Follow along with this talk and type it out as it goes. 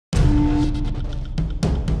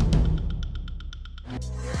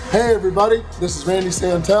Hey everybody, this is Randy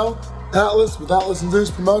Santel, Atlas with Atlas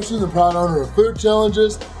Induced Promotions and proud owner of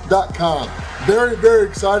foodchallenges.com. Very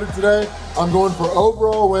excited today. I'm going for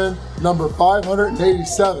overall win number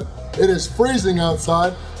 587. It is freezing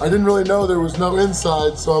outside. I didn't really know there was no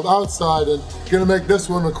inside, so I'm outside and gonna make this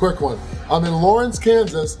one a quick one. I'm in Lawrence,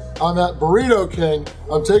 Kansas. I'm at Burrito King.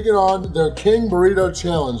 I'm taking on their King Burrito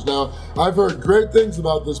Challenge. Now, I've heard great things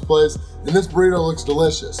about this place, and this burrito looks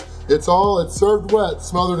delicious. It's served wet,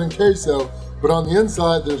 smothered in queso, but on the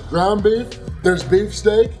inside, there's ground beef, there's beef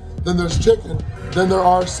steak, then there's chicken, then there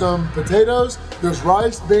are some potatoes, there's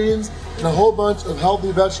rice, beans, and a whole bunch of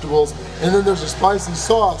healthy vegetables, and then there's a spicy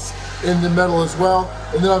sauce in the middle as well,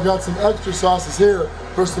 and then I've got some extra sauces here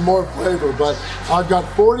for some more flavor, but I've got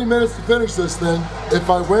 40 minutes to finish this thing. If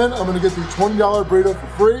I win, I'm gonna get the $20 burrito for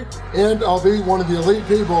free, and I'll be one of the elite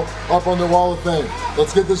people up on the Wall of Fame.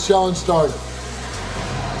 Let's get this challenge started.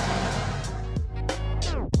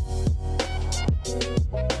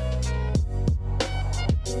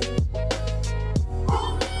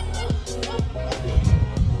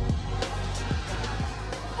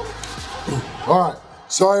 All right,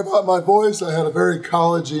 sorry about my voice. I had a very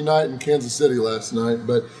college-y night in Kansas City last night,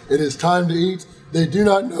 but it is time to eat. They do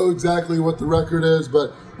not know exactly what the record is,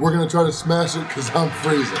 but we're gonna try to smash it because I'm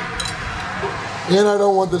freezing. And I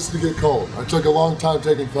don't want this to get cold. I took a long time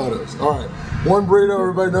taking photos. All right, one burrito,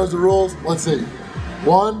 everybody knows the rules. Let's see.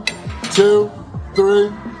 1, 2, 3,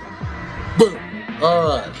 boom. All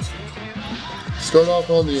right, start off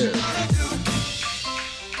on the end.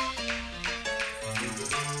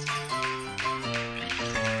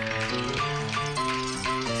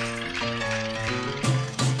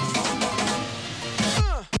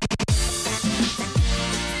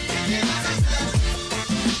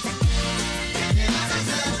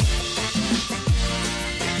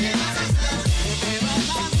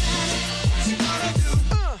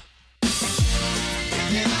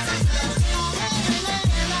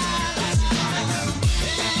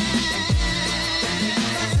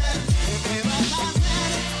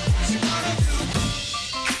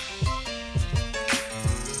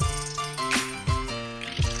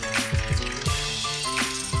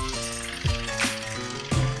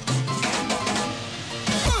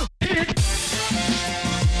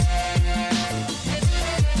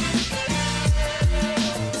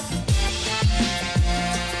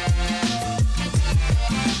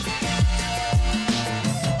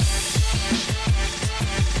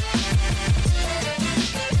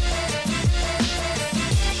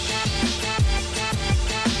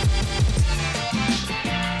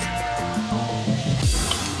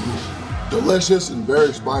 Delicious and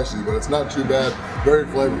very spicy, but it's not too bad. Very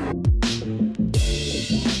flavorful.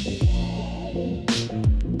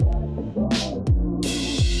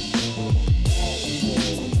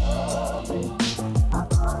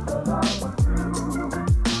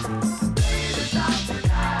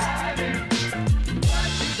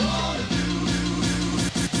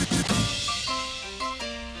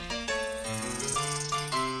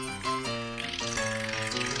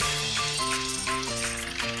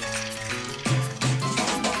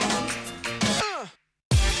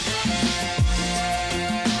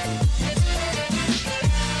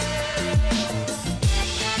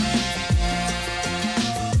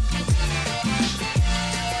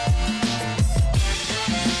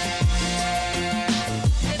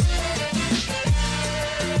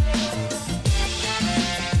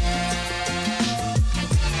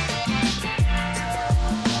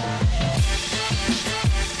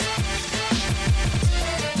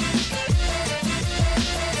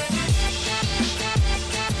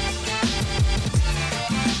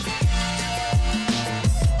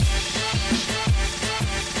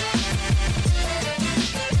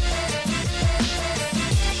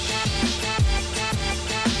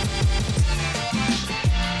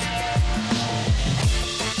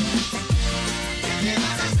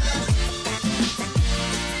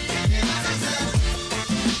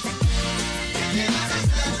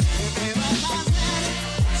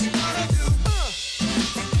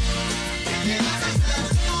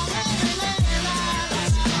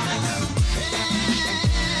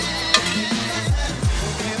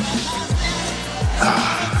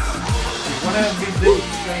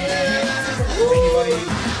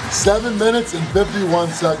 Seven minutes and 51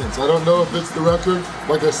 seconds. I don't know if it's the record.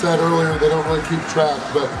 Like I said earlier, they don't really keep track,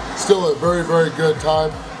 but still a very good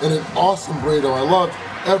time and an awesome burrito. I loved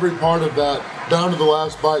every part of that. Down to the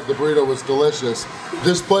last bite, the burrito was delicious.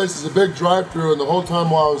 This place is a big drive-thru, and the whole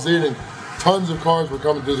time while I was eating, tons of cars were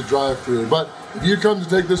coming through the drive-thru. But if you come to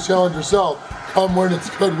take this challenge yourself, come when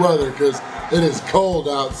it's good weather, because it is cold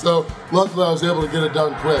out. So luckily I was able to get it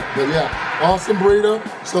done quick. But yeah, awesome burrito.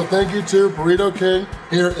 So thank you to Burrito King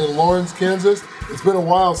here in Lawrence, Kansas. It's been a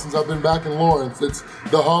while since I've been back in Lawrence. It's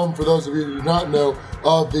the home, for those of you who do not know,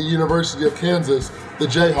 of the University of Kansas, the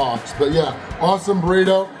Jayhawks. But yeah, awesome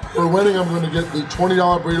burrito. For winning, I'm going to get the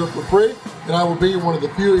 $20 burrito for free, and I will be one of the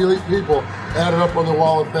few elite people added up on the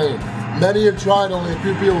Wall of Fame. Many have tried, only a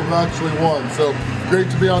few people have actually won, so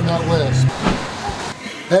great to be on that list.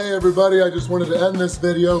 Hey everybody, I just wanted to end this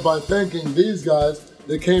video by thanking these guys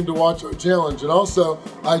that came to watch our challenge. And also,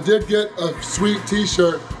 I did get a sweet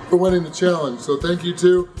t-shirt for winning the challenge. So thank you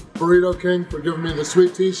to Burrito King for giving me the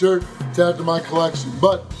sweet t-shirt to add to my collection.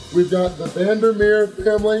 But we've got the Vandermeer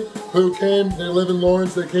family who came, they live in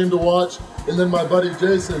Lawrence, they came to watch. And then my buddy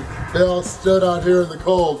Jason, they all stood out here in the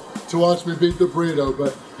cold to watch me beat the burrito.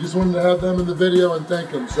 But just wanted to have them in the video and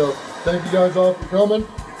thank them. So thank you guys all for coming.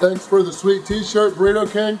 Thanks for the sweet t-shirt,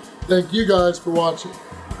 Burrito King. Thank you guys for watching.